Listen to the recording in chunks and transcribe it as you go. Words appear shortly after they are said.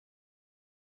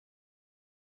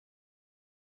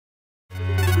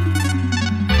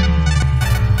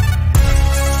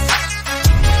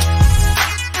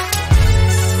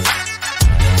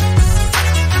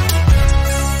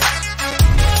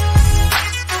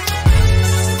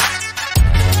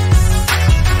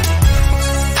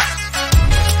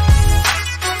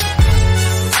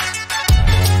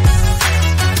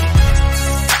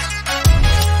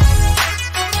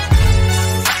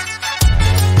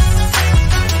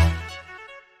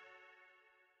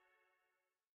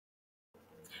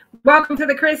Welcome to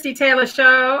the Christie Taylor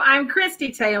Show. I'm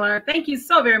Christie Taylor. Thank you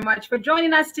so very much for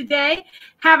joining us today.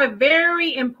 Have a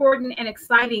very important and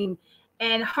exciting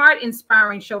and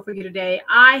heart-inspiring show for you today.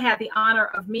 I had the honor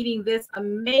of meeting this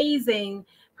amazing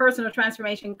personal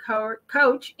transformation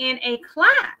coach in a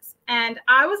class, and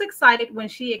I was excited when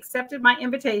she accepted my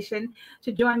invitation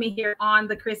to join me here on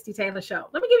the Christie Taylor Show.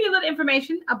 Let me give you a little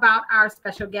information about our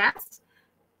special guest.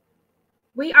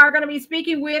 We are going to be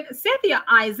speaking with Cynthia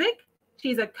Isaac.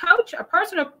 She's a coach, a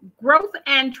personal growth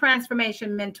and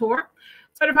transformation mentor,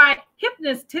 certified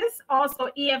hypnotist, also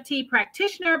EFT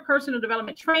practitioner, personal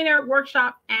development trainer,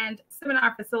 workshop and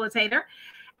seminar facilitator,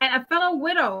 and a fellow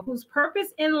widow whose purpose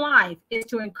in life is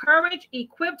to encourage,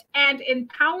 equip, and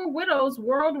empower widows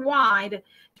worldwide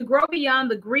to grow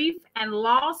beyond the grief and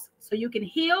loss so you can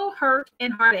heal, hurt,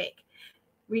 and heartache.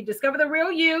 Rediscover the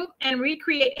real you and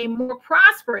recreate a more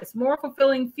prosperous, more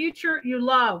fulfilling future you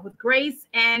love with grace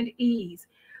and ease.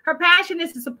 Her passion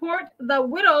is to support the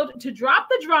widowed to drop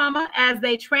the drama as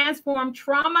they transform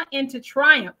trauma into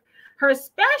triumph. Her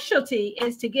specialty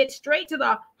is to get straight to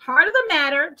the heart of the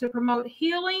matter to promote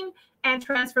healing and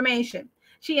transformation.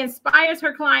 She inspires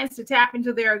her clients to tap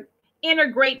into their inner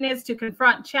greatness, to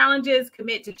confront challenges,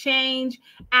 commit to change,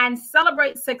 and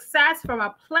celebrate success from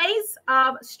a place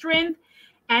of strength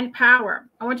and power.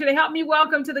 I want you to help me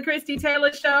welcome to the Christie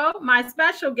Taylor Show my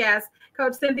special guest,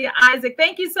 Coach Cynthia Isaac.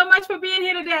 Thank you so much for being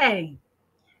here today.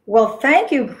 Well,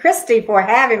 thank you, Christy, for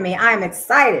having me. I'm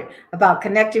excited about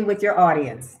connecting with your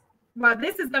audience. Well,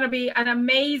 this is going to be an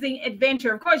amazing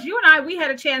adventure. Of course, you and I, we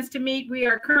had a chance to meet. We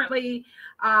are currently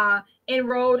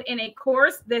enrolled in a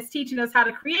course that's teaching us how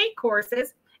to create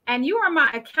courses. And you are my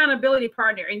accountability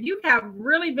partner, and you have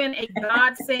really been a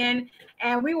godsend.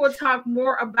 And we will talk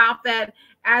more about that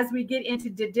as we get into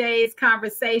today's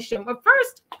conversation. But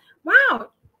first,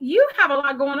 wow, you have a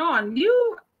lot going on.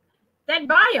 That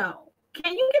bio.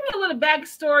 Can you give me a little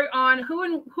backstory on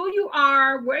who you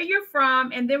are, where you're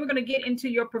from, and then we're going to get into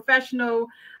your professional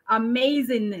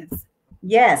amazingness.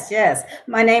 Yes.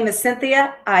 My name is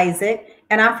Cynthia Isaac,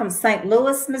 and I'm from St.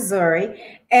 Louis,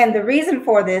 Missouri. And the reason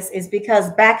for this is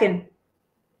because back in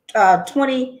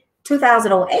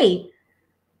 2008,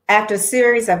 after a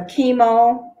series of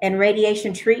chemo and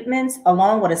radiation treatments,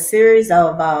 along with a series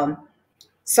of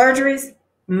surgeries,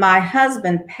 my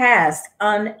husband passed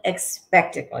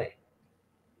unexpectedly.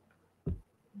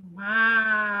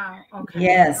 Wow. Okay.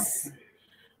 Yes.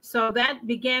 So that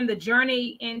began the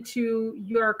journey into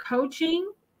your coaching?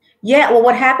 Yeah. Well,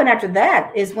 what happened after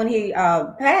that is when he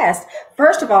passed,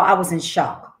 first of all, I was in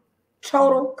shock,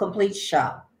 total, complete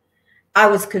shock. I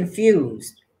was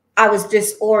confused. I was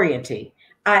disoriented.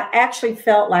 I actually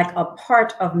felt like a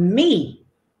part of me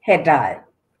had died.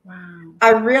 Wow.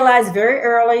 I realized very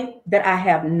early that I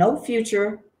have no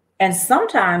future. And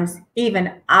sometimes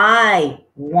even I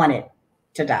wanted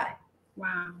to die.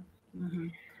 Wow. Mm-hmm.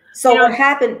 So what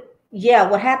happened? Yeah,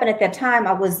 what happened at that time,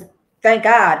 thank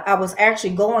God, I was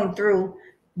actually going through,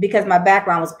 because my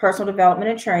background was personal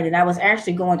development and training, I was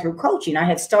actually going through coaching. I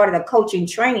had started a coaching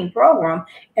training program,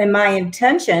 and my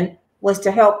intention was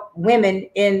to help women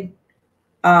in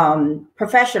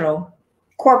professional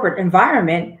corporate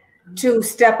environment to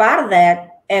step out of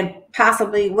that and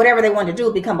possibly whatever they wanted to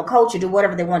do, become a coach or do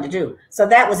whatever they wanted to do. So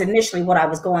that was initially what I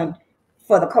was going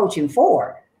for the coaching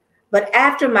for. But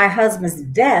after my husband's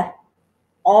death,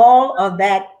 all of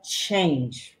that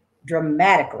changed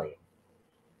dramatically.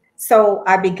 So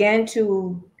I began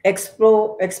to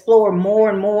explore more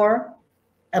and more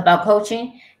about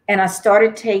coaching, and I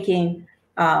started taking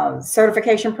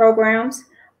certification programs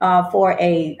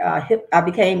I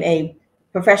became a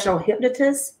professional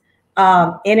hypnotist,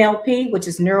 NLP, which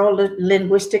is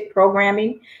neuro-linguistic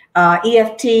programming,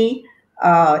 EFT,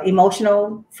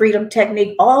 emotional freedom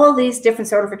technique, all these different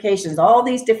certifications, all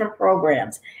these different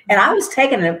programs. And I was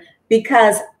taking them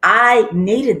because I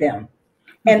needed them.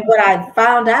 And what I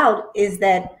found out is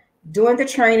that during the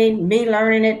training, me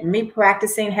learning it, me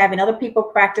practicing, having other people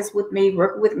practice with me,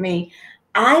 work with me,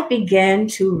 I began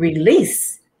to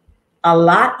release a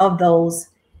lot of those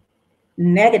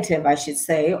negative, I should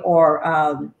say,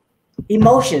 or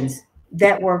emotions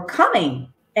that were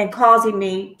coming and causing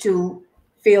me to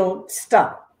feel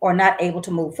stuck or not able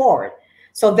to move forward.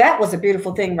 So that was a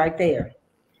beautiful thing right there.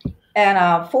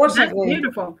 And fortunately, that's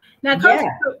beautiful. Now,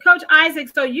 Coach Isaac,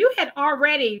 so you had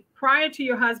already, prior to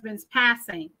your husband's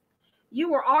passing, you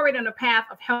were already on a path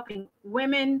of helping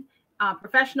women,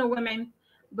 professional women.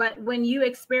 But when you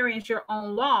experienced your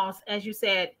own loss, as you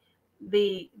said,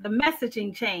 the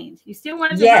messaging changed. You still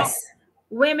wanted to help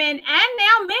women and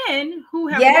now men who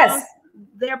have lost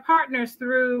their partners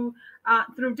through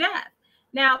death.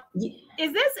 Now,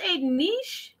 is this a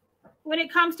niche when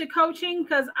it comes to coaching?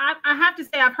 Because I have to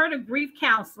say, I've heard of grief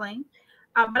counseling,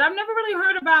 but I've never really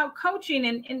heard about coaching.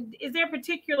 And is there a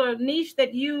particular niche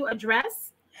that you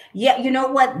address? Yeah, you know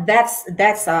what? That's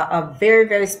a very,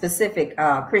 very specific,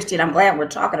 Christian. I'm glad we're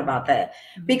talking about that,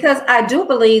 because I do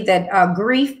believe that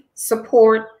grief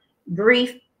support,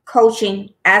 grief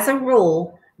coaching as a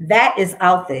rule, that is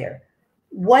out there.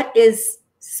 What is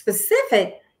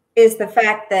specific is the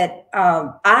fact that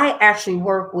I actually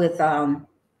work with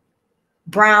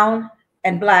brown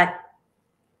and black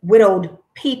widowed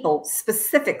people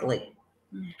specifically.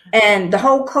 And the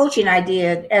whole coaching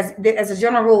idea, as a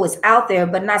general rule, is out there,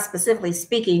 but not specifically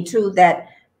speaking to that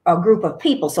group of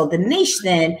people. So the niche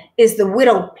then is the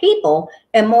widowed people,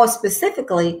 and more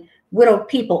specifically, widowed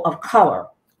people of color.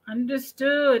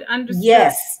 Understood. Understood.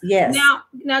 Yes. Yes.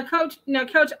 Now,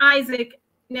 Coach Isaac.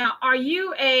 Now, are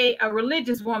you a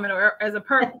religious woman, or is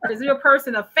you a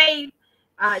person of faith?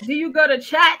 Do you go to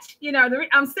church? You know,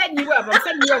 I'm setting you up. I'm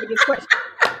setting you up with this question.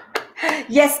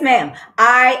 Yes, ma'am.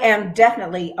 I am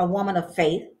definitely a woman of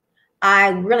faith. I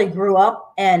really grew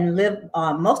up and lived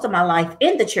most of my life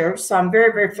in the church. So I'm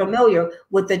very, very familiar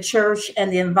with the church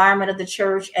and the environment of the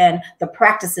church and the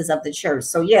practices of the church.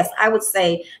 So yes, I would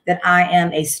say that I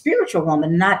am a spiritual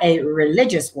woman, not a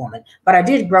religious woman, but I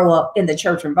did grow up in the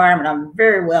church environment. I'm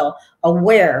very well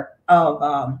aware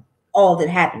of all that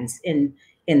happens in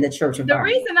the church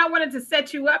environment. The reason I wanted to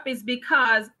set you up is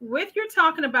because with you're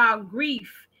talking about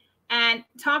grief and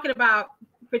talking about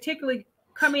particularly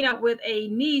coming up with a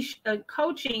niche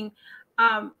coaching,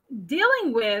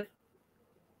 dealing with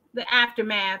the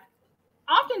aftermath,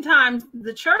 oftentimes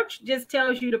the church just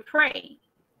tells you to pray.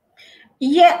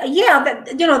 Yeah.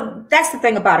 That's the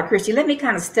thing about it, Christy. Let me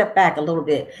kind of step back a little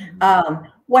bit.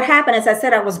 What happened, as I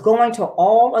said, I was going to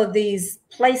all of these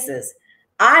places.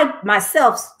 I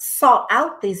myself sought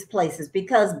out these places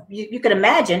because you can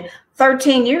imagine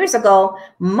 13 years ago,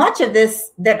 much of this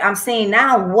that I'm seeing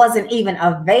now wasn't even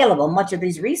available, much of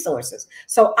these resources.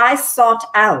 So I sought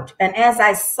out, and as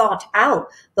I sought out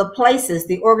the places,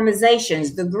 the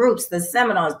organizations, the groups, the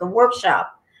seminars, the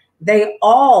workshop, they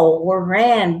all were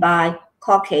ran by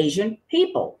Caucasian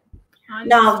people.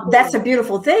 Now, that's a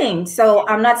beautiful thing. So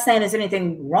I'm not saying there's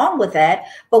anything wrong with that.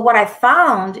 But what I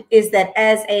found is that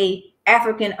as a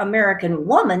African American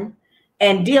woman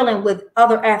and dealing with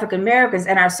other African Americans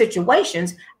and our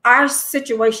situation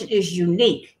is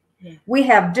unique. Yeah. We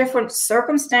have different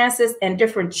circumstances and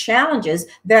different challenges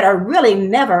that are really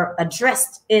never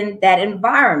addressed in that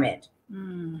environment.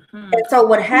 Mm-hmm. And so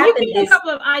what happened is a couple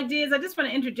of ideas. I just want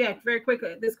to interject very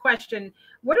quickly this question.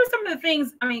 What are some of the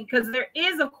things, because there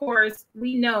is, of course,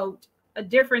 we note a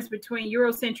difference between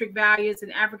Eurocentric values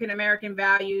and African American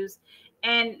values,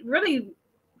 and really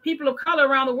people of color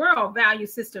around the world value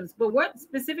systems. But what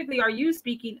specifically are you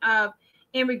speaking of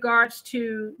in regards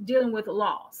to dealing with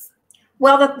loss?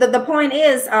 Well, the point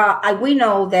is, we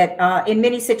know that in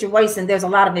many situations, there's a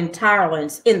lot of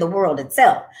intolerance in the world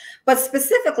itself. But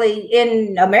specifically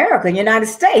in America, United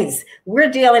States,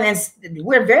 we're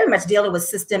very much dealing with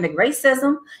systemic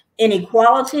racism,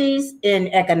 inequalities in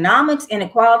economics,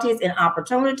 inequalities in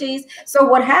opportunities. So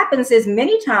what happens is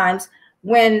many times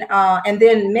and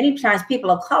then many times people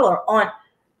of color aren't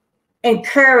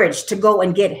encouraged to go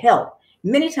and get help.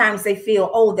 Many times they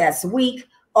feel, oh, that's weak.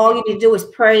 All you need to do is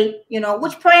pray,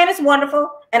 which praying is wonderful.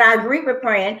 And I agree with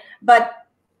praying, but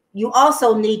you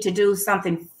also need to do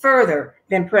something further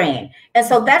than praying. And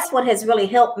so that's what has really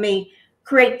helped me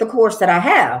create the course that I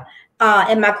have.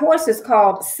 And my course is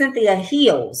called Cynthia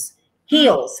Heals,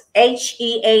 Heals,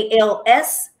 Heals.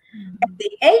 And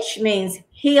the H means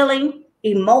healing,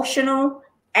 emotional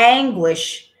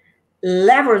anguish,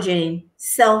 leveraging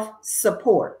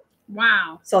self-support.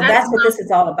 Wow. So that's what this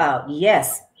is all about.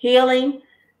 Yes. Healing,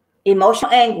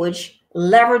 emotional anguish,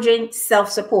 leveraging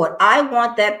self-support. I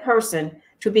want that person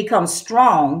to become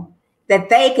strong, that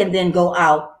they can then go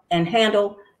out and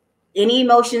handle any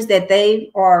emotions that they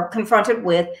are confronted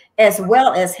with, as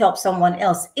well as help someone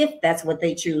else if that's what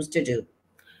they choose to do.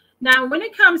 Now, when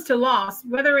it comes to loss,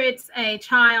 whether it's a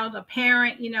child, a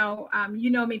parent, you know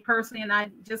me personally, and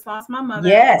I just lost my mother.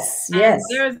 Yes, yes.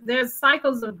 There's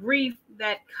cycles of grief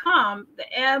that come,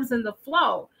 the ebbs and the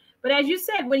flow. But as you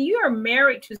said, when you are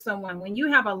married to someone, when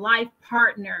you have a life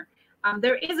partner,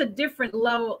 there is a different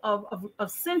level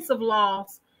of sense of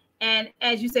loss. And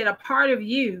as you said, a part of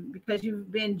you, because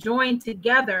you've been joined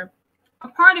together, a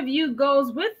part of you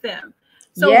goes with them.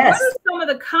 So yes. What are some of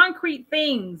the concrete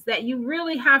things that you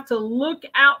really have to look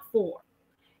out for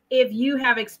if you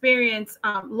have experienced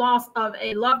loss of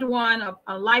a loved one,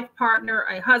 a life partner,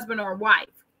 a husband or a wife,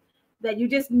 that you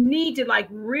just need to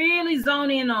really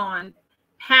zone in on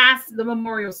past the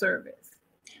memorial service?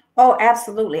 Oh,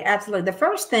 absolutely. Absolutely. The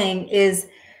first thing is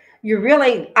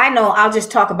I know I'll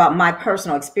just talk about my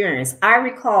personal experience. I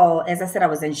recall, as I said, I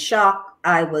was in shock.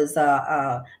 I was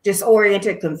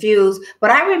disoriented, confused.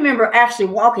 But I remember actually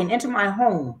walking into my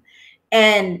home,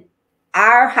 and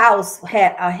our house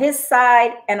had a his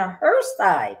side and a her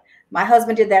side. My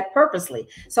husband did that purposely.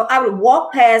 So I would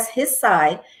walk past his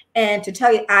side, and to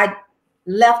tell you, I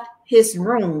left his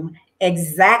room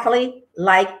exactly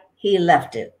like he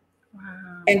left it.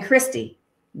 Wow. And Christy,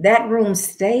 that room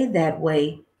stayed that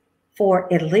way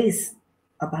for at least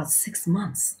about 6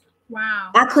 months.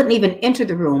 Wow. I couldn't even enter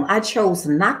the room. I chose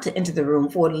not to enter the room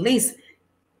for at least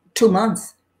 2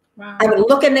 months. Wow. I would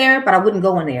look in there, but I wouldn't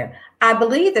go in there. I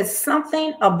believe that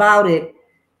something about it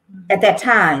at that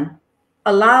time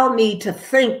allowed me to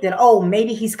think that, oh,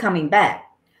 maybe he's coming back.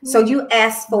 So you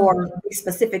ask for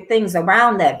specific things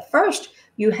around that. First,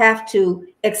 you have to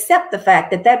accept the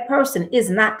fact that that person is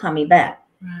not coming back.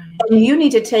 Right. And you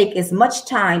need to take as much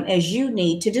time as you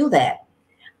need to do that.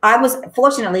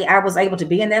 Fortunately, I was able to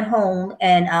be in that home.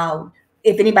 And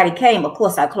if anybody came, of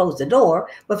course, I closed the door.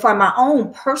 But for my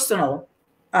own personal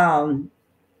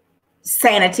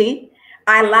sanity,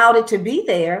 I allowed it to be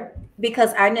there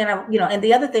because and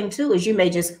the other thing too is you may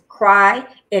just cry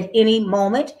at any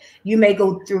moment. You may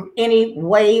go through any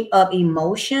wave of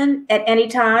emotion at any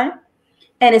time.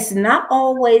 And it's not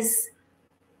always,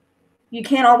 you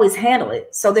can't always handle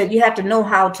it, so that you have to know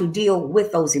how to deal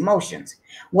with those emotions.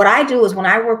 What I do is when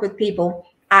I work with people,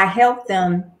 I help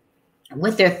them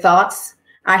with their thoughts,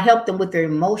 I help them with their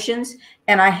emotions,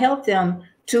 and I help them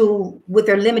with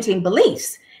their limiting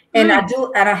beliefs. And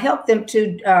I help them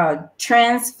to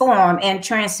transform and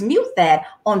transmute that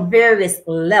on various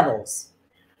levels.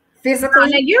 Physically.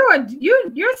 Now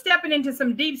you're stepping into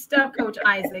some deep stuff, Coach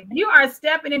Isaac. You are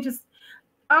stepping into,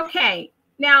 okay.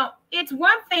 Now, it's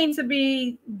one thing to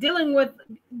be dealing with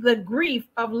the grief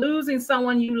of losing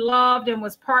someone you loved and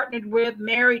was partnered with,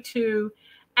 married to,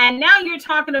 and now you're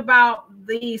talking about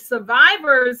the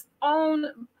survivor's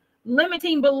own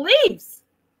limiting beliefs.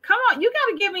 Come on, you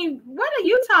got to give me, what are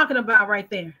you talking about right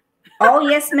there? Oh,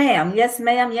 yes, ma'am. Yes,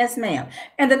 ma'am. Yes, ma'am.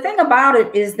 And the thing about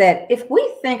it is that if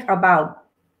we think about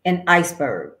an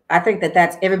iceberg, I think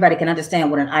that's everybody can understand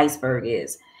what an iceberg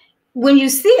is. When you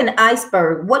see an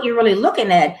iceberg, what you're really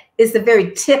looking at is the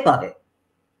very tip of it.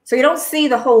 So you don't see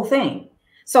the whole thing.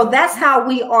 So that's how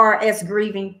we are as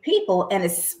grieving people, and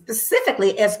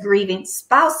specifically as grieving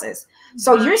spouses.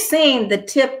 So you're seeing the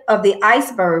tip of the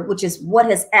iceberg, which is what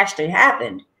has actually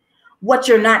happened. What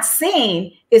you're not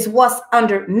seeing is what's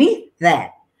underneath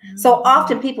that. So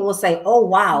often people will say, oh,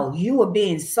 wow, you are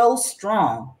being so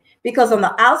strong, because on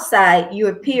the outside, you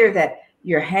appear that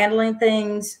you're handling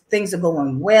things are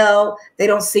going well. They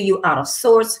don't see you out of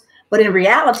sorts. But in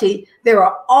reality, there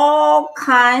are all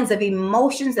kinds of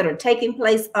emotions that are taking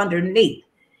place underneath.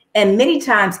 And many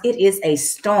times it is a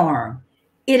storm.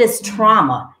 It is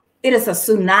trauma. It is a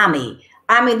tsunami.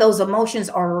 I mean, those emotions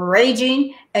are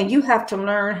raging, and you have to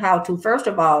learn how to, first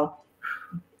of all,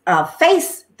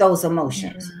 face those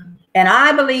emotions. And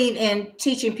I believe in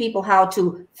teaching people how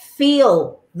to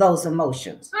feel those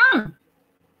emotions.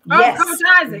 Yes. Oh, Coach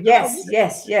Isaac.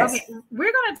 Yes. Okay,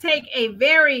 we're going to take a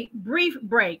very brief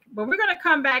break, but we're going to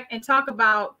come back and talk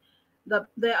about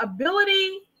the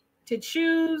ability to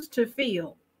choose to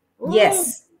feel. Ooh.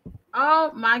 Yes.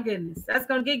 Oh, my goodness. That's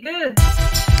going to get good.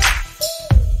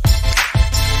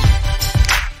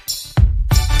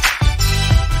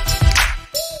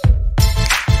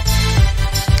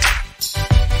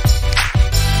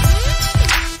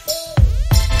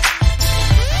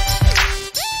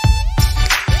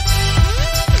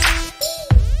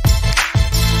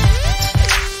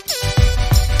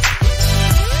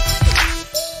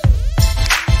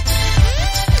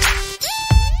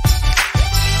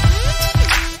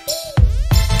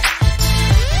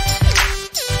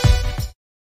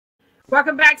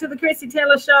 Welcome back to the Christie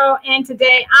Taylor Show. And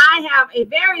today I have a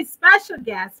very special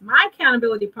guest, my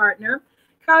accountability partner,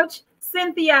 Coach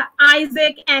Cynthia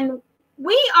Isaac. And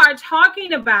we are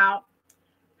talking about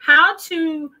how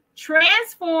to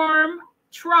transform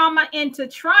trauma into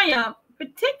triumph,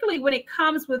 particularly when it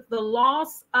comes with the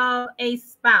loss of a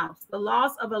spouse, the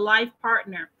loss of a life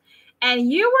partner. And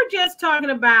you were just talking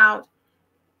about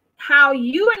how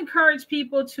you encourage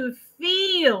people to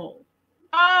feel.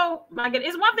 Oh my God.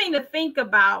 It's one thing to think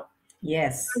about.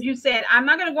 Yes. As you said, I'm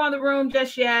not going to go in the room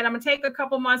just yet. I'm going to take a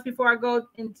couple months before I go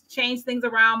and change things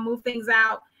around, move things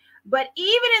out. But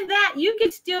even in that, you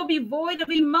can still be void of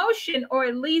emotion, or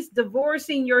at least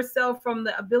divorcing yourself from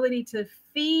the ability to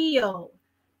feel.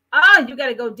 Oh, you got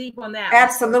to go deep on that.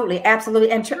 Absolutely,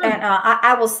 absolutely. And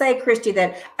I will say, Christy,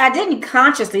 that I didn't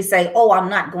consciously say, "Oh, I'm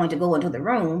not going to go into the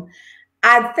room."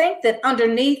 I think that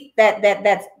underneath that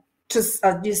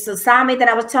tsunami that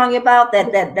I was telling you about,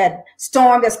 that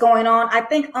storm that's going on, I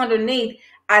think underneath,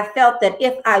 I felt that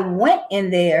if I went in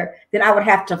there, then I would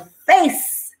have to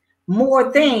face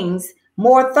more things,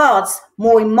 more thoughts,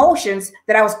 more emotions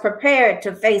that I was prepared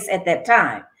to face at that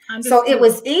time. So it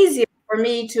was easier for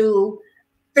me to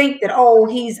think that, oh,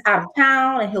 he's out of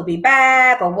town and he'll be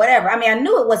back or whatever. I mean, I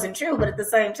knew it wasn't true, but at the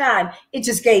same time, it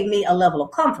just gave me a level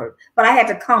of comfort. But I had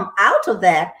to come out of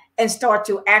that and start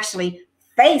to actually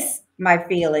face my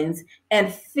feelings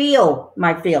and feel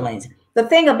my feelings. The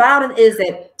thing about it is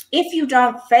that if you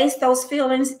don't face those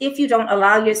feelings, if you don't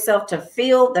allow yourself to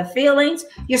feel the feelings,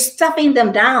 you're stuffing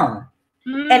them down.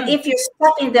 And if you're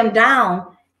stuffing them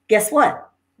down, guess what?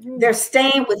 They're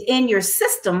staying within your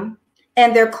system,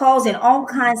 and they're causing all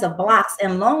kinds of blocks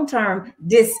and long-term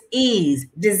disease.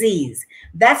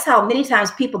 That's how many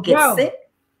times people get sick.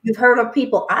 You've heard of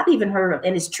people, I've even heard of,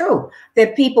 and it's true,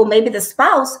 that people, maybe the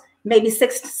spouse, maybe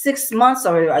six months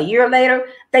or a year later,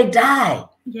 they die.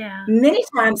 Yeah. Many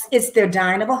times they're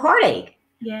dying of a heartache.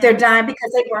 Yeah. They're dying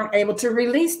because they weren't able to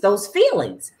release those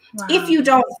feelings. Wow. If you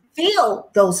don't feel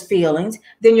those feelings,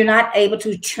 then you're not able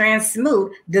to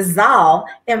transmute, dissolve,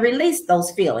 and release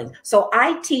those feelings. So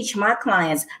I teach my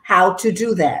clients how to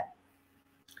do that.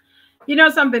 You know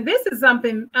something, this is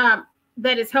something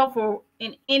that is helpful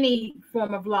in any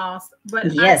form of loss.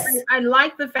 But yes, I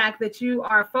like the fact that you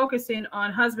are focusing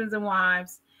on husbands and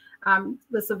wives,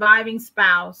 the surviving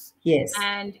spouse, yes,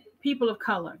 and people of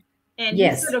color. And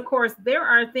yes, you said, of course, there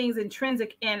are things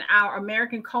intrinsic in our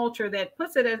American culture that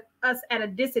puts us at a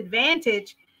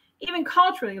disadvantage, even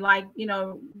culturally, like, you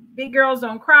know, big girls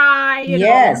don't cry, you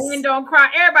know, men don't cry,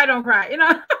 everybody don't cry, you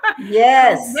know.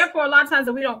 Yes. Therefore, a lot of times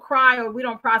that we don't cry or we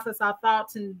don't process our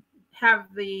thoughts and have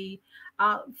the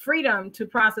freedom to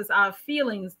process our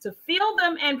feelings, to feel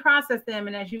them and process them.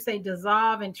 And as you say,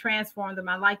 dissolve and transform them.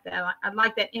 I like that. I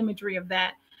like that imagery of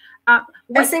that. And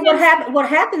see, what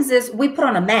happens is we put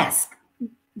on a mask.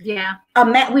 Yeah.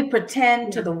 We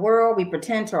pretend to the world, we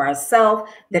pretend to ourselves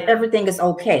that everything is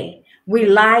okay. We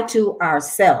lie to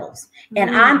ourselves.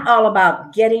 And I'm all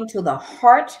about getting to the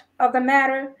heart of the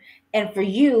matter, and for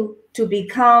you to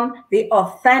become the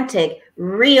authentic,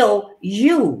 real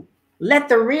you. Let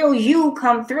the real you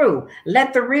come through.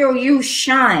 Let the real you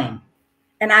shine.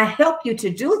 And I help you to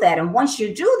do that. And once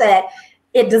you do that,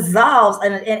 it dissolves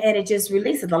and it just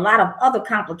releases a lot of other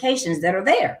complications that are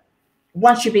there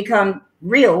once you become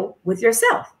real with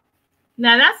yourself.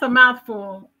 Now that's a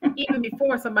mouthful, even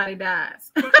before somebody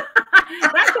dies.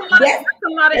 That's a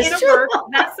lot of inner work.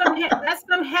 That's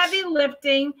some heavy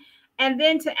lifting, and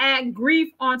then to add grief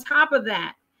on top of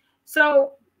that.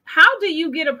 So how do you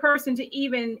get a person to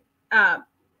even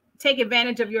take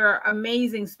advantage of your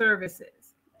amazing services?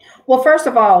 Well, first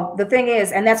of all, the thing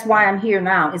is, and that's why I'm here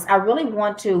now, is I really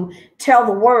want to tell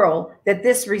the world that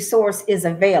this resource is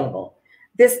available.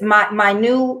 This my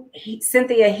new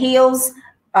Cynthia Heals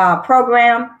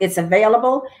program, it's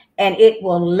available, and it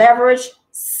will leverage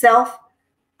self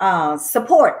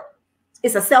support.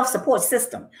 It's a self-support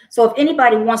system. So if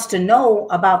anybody wants to know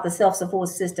about the self-support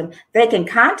system, they can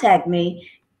contact me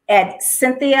at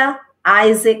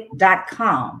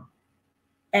CynthiaIsaac.com.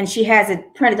 And she has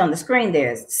it printed on the screen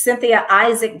there. It's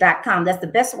CynthiaIsaac.com. That's the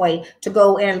best way to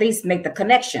go and at least make the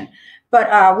connection.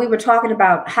 But we were talking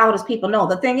about, how does people know?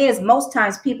 The thing is, most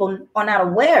times people are not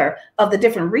aware of the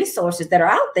different resources that are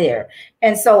out there.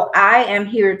 And so I am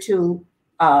here to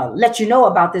let you know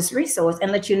about this resource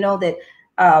and let you know that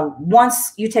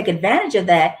once you take advantage of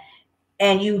that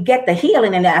and you get the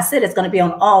healing, and I said it's going to be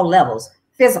on all levels: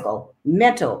 physical,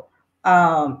 mental,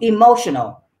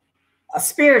 emotional,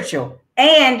 spiritual,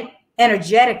 and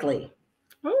energetically.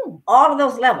 Ooh. All of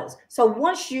those levels. So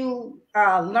once you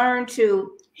learn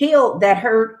to heal that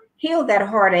hurt, heal that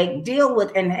heartache, deal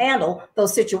with and handle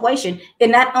those situations,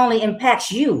 it not only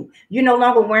impacts you. You're no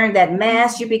longer wearing that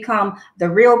mask. You become the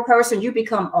real person. You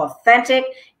become authentic.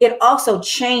 It also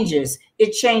changes.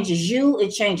 It changes you. It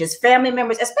changes family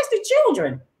members, especially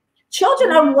children.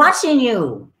 Children are watching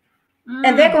you.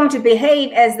 And they're going to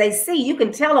behave as they see. You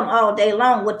can tell them all day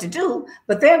long what to do,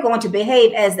 but they're going to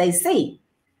behave as they see.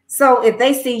 So if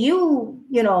they see you,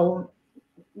 you know,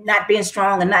 not being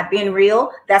strong and not being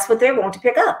real, that's what they're going to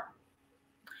pick up.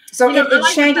 So it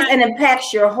changes and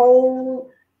impacts your whole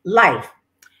life,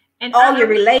 and all your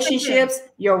relationships,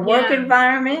 your work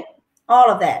environment, all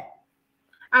of that.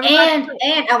 And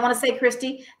I want to say,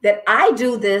 Christy, that I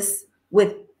do this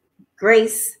with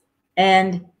grace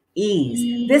and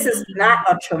ease. This is not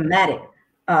a traumatic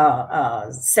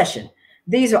session.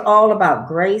 These are all about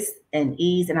grace and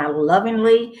ease, and I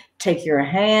lovingly take your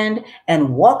hand and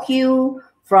walk you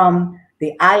from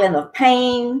the island of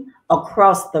pain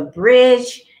across the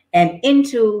bridge and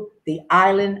into the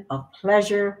island of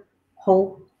pleasure,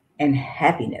 hope, and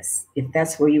happiness, if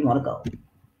that's where you want to go.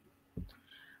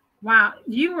 Wow,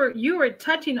 you were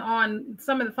touching on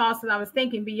some of the thoughts that I was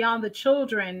thinking beyond the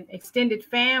children, extended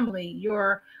family,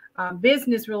 your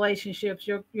business relationships,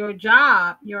 your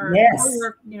job, your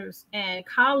coworkers and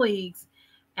colleagues,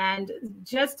 and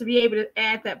just to be able to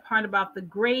add that part about the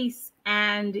grace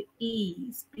and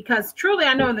ease, because truly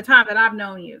I know in the time that I've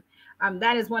known you,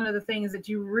 that is one of the things that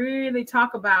you really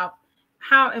talk about,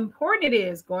 how important it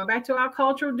is, going back to our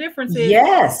cultural differences,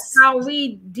 yes, how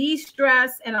we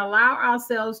de-stress and allow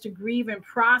ourselves to grieve and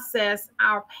process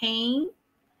our pain,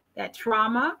 that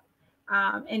trauma,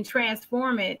 and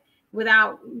transform it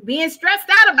without being stressed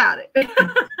out about it.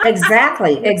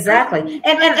 Exactly.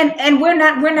 And we're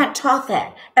not taught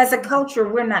that. As a culture,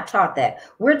 we're not taught that.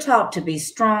 We're taught to be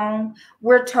strong.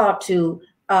 We're taught to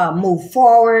move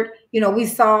forward. You know, we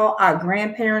saw our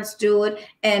grandparents do it,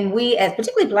 and we, as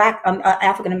particularly Black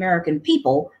African American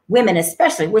people, women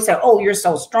especially, we say, "Oh, you're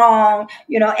so strong,"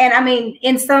 you know. And I mean,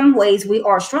 in some ways, we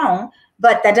are strong,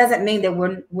 but that doesn't mean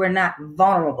that we're not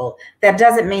vulnerable. That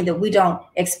doesn't mean that we don't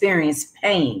experience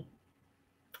pain.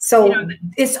 So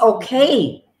it's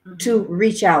okay to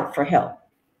reach out for help.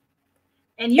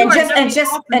 And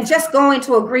just going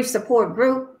to a grief support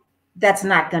group, that's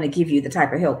not going to give you the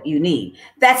type of help you need.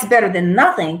 That's better than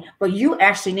nothing, but you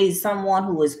actually need someone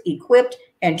who is equipped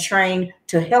and trained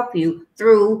to help you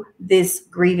through this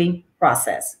grieving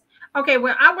process. Okay,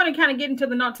 well, I want to kind of get into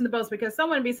the nuts and the bolts, because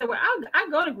someone would be saying, well, I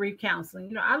go to grief counseling.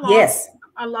 You know, I lost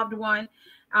a loved one,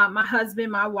 my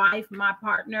husband, my wife, my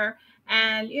partner.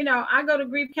 And, you know, I go to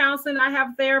grief counseling. I have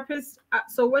therapists.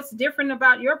 So what's different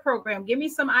about your program? Give me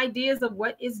some ideas of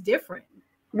what is different.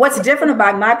 What's different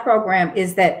about my program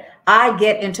is that I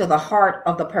get into the heart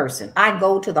of the person. I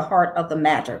go to the heart of the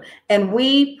matter, and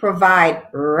we provide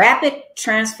rapid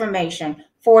transformation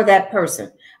for that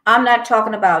person. I'm not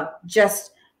talking about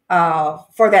just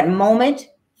for that moment,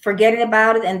 forgetting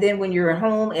about it. And then when you're at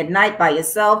home at night by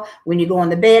yourself, when you go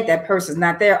into bed, that person's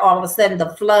not there. All of a sudden,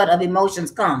 the flood of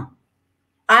emotions come.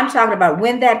 I'm talking about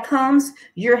when that comes,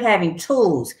 you're having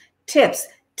tools, tips,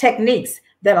 techniques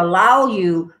that allow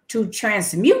you to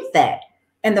transmute that.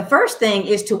 And the first thing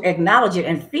is to acknowledge it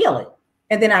and feel it.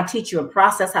 And then I teach you a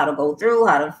process, how to go through,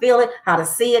 how to feel it, how to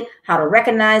see it, how to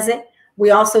recognize it.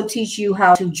 We also teach you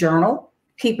how to journal,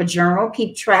 keep a journal,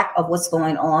 keep track of what's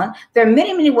going on. There are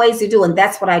many, many ways to do, and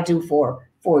that's what I do for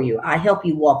you. I help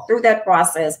you walk through that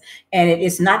process. And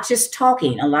it's not just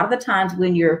talking. A lot of the times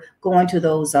when you're going to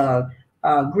those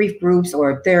grief groups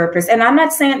or therapists, and I'm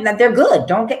not saying that they're good,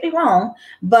 don't get me wrong,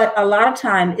 but a lot of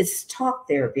time it's talk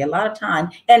therapy, a lot of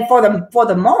time, and for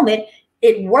the moment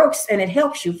it works and it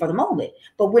helps you for the moment.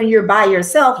 But when you're by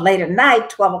yourself late at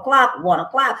night, 12 o'clock, 1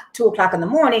 o'clock, 2 o'clock in the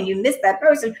morning, you miss that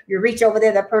person, you reach over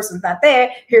there, that person's not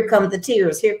there, here comes the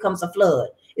tears, here comes a flood.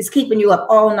 It's keeping you up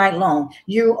all night long.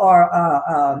 You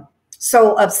are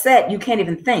so upset you can't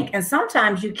even think, and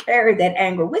sometimes you carry that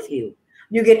anger with you.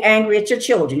 You get angry at your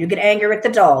children. You get angry at the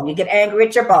dog. You get angry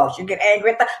at your boss. You get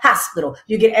angry at the hospital.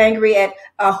 You get angry at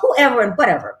whoever and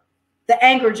whatever. The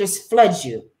anger just floods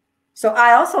you. So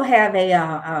I also have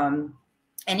an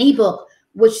ebook,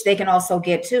 which they can also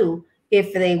get too,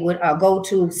 if they would go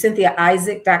to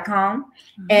CynthiaIsaac.com,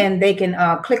 and they can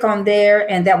click on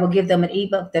there, and that will give them an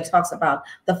ebook that talks about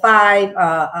the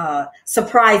 5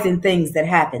 surprising things that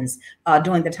happens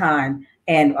during the time,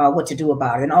 and what to do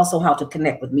about it, and also how to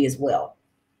connect with me as well.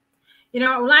 You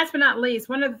know, last but not least,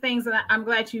 one of the things that I'm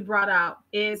glad you brought out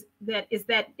is that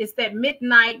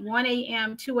midnight, 1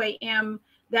 a.m., 2 a.m.,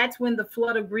 that's when the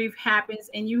flood of grief happens,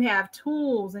 and you have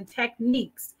tools and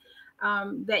techniques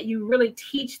that you really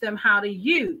teach them how to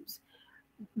use.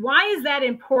 Why is that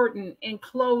important in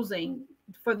closing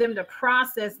for them to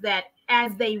process that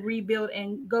as they rebuild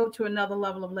and go to another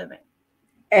level of living?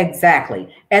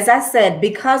 Exactly. As I said,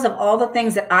 because of all the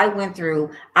things that I went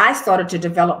through, I started to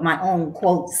develop my own,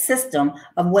 quote, system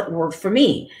of what worked for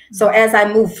me. So as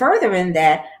I moved further in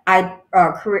that, I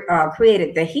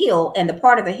created the HEAL, and the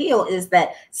part of the HEAL is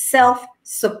that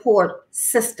self-support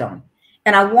system.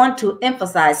 And I want to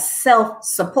emphasize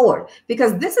self-support,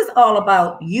 because this is all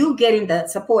about you getting the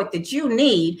support that you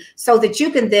need so that you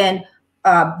can then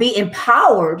be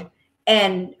empowered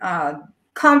and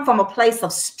come from a place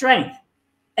of strength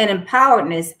and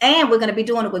empoweredness. And we're going to be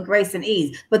doing it with grace and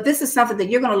ease. But this is something that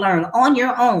you're going to learn on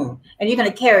your own, and you're going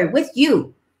to carry with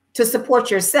you to support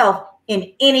yourself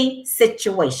in any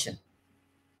situation.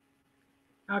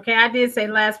 Okay, I did say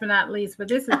last but not least, but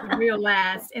this is the real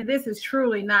last, and this is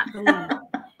truly not the least.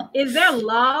 Is there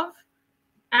love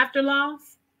after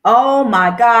loss? Oh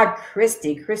my God,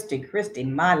 Christie,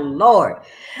 my Lord.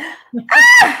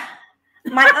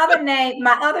 My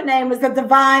other name is the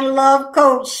Divine Love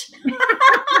Coach.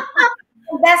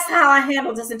 That's how I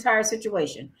handle this entire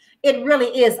situation. It really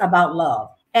is about love.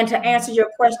 And to answer your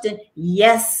question,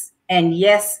 yes, and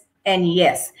yes, and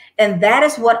yes. And that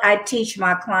is what I teach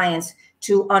my clients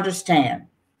to understand,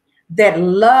 that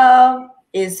love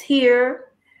is here.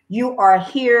 You are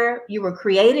here. You were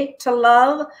created to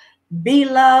love, be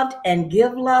loved, and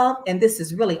give love. And this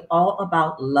is really all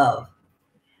about love.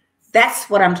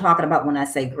 That's what I'm talking about when I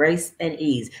say grace and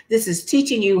ease. This is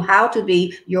teaching you how to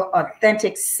be your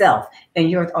authentic self.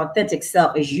 And your authentic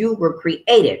self is you were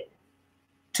created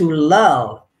to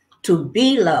love, to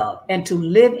be loved, and to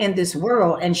live in this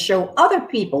world and show other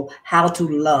people how to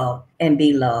love and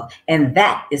be loved. And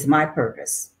that is my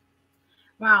purpose.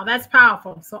 Wow, that's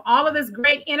powerful. So all of this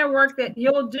great inner work that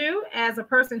you'll do as a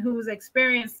person who's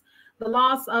experienced the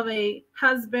loss of a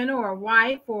husband or a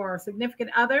wife or a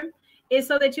significant other is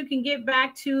so that you can get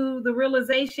back to the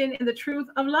realization and the truth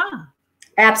of love.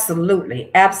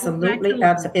 Absolutely. Absolutely.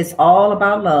 Absolutely. It's all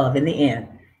about love in the end.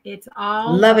 It's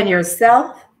all loving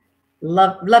yourself,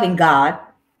 loving God,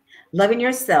 loving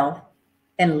yourself,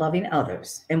 and loving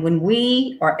others. And when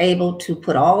we are able to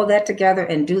put all of that together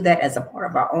and do that as a part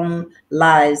of our own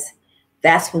lives,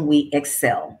 that's when we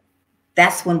excel.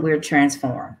 That's when we're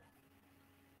transformed.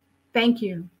 Thank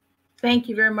you. Thank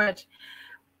you very much.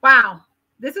 Wow.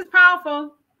 This is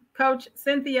powerful. Coach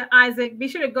Cynthia Isaac. Be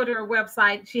sure to go to her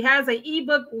website. She has an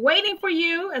ebook waiting for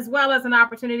you, as well as an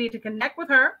opportunity to connect with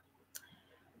her.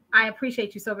 I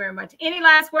appreciate you so very much. Any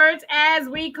last words as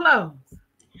we close?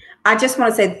 I just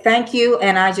want to say thank you.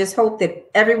 And I just hope that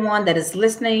everyone that is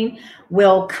listening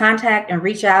will contact and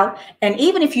reach out. And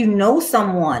even if you know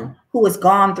someone who has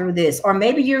gone through this, or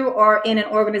maybe you are in an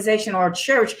organization or a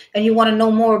church and you want to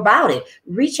know more about it,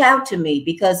 reach out to me,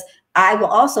 because I will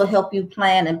also help you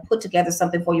plan and put together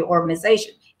something for your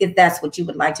organization if that's what you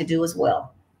would like to do as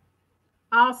well.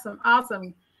 Awesome.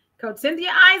 Awesome. Coach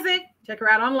Cynthia Isaac, check her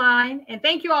out online. And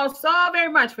thank you all so very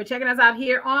much for checking us out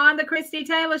here on the Christie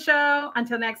Taylor Show.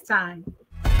 Until next time.